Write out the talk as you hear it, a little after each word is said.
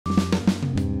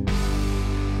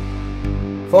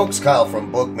Folks, Kyle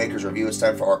from Bookmakers Review. It's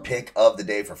time for our pick of the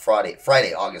day for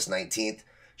Friday, August 19th.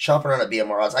 Shopping around at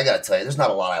BMR odds, I gotta tell you, there's not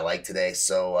a lot I like today,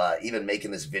 so even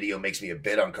making this video makes me a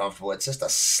bit uncomfortable. It's just a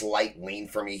slight lean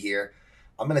for me here.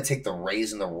 I'm gonna take the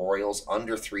Rays and the Royals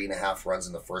under 3.5 runs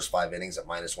in the first 5 innings at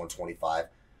 -125.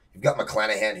 You've got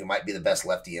McClanahan, who might be the best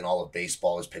lefty in all of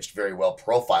baseball, who's pitched very well,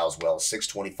 profiles well,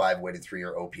 625 weighted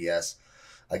 3-year OPS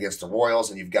against the Royals.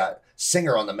 And you've got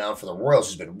Singer on the mound for the Royals,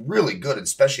 who's been really good,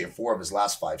 especially in 4 of his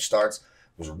last 5 starts.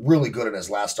 Was really good in his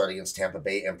last start against Tampa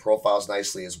Bay and profiles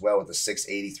nicely as well with a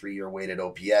 683-year weighted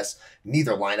OPS.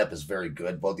 Neither lineup is very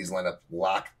good. Both these lineups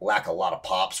lack a lot of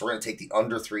pop. So we're going to take the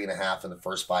under 3.5 in the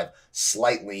first 5.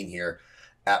 Slight lean here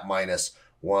at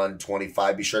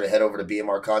 -125. Be sure to head over to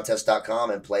bmrcontest.com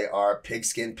and play our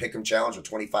Pigskin Pick'em Challenge with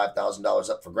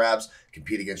 $25,000 up for grabs.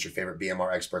 Compete against your favorite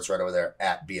BMR experts right over there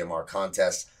at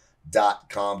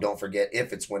bmrcontest.com. Don't forget,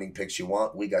 if it's winning picks you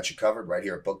want, we got you covered right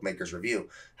here at Bookmakers Review.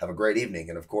 Have a great evening,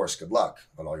 and of course, good luck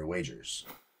on all your wagers.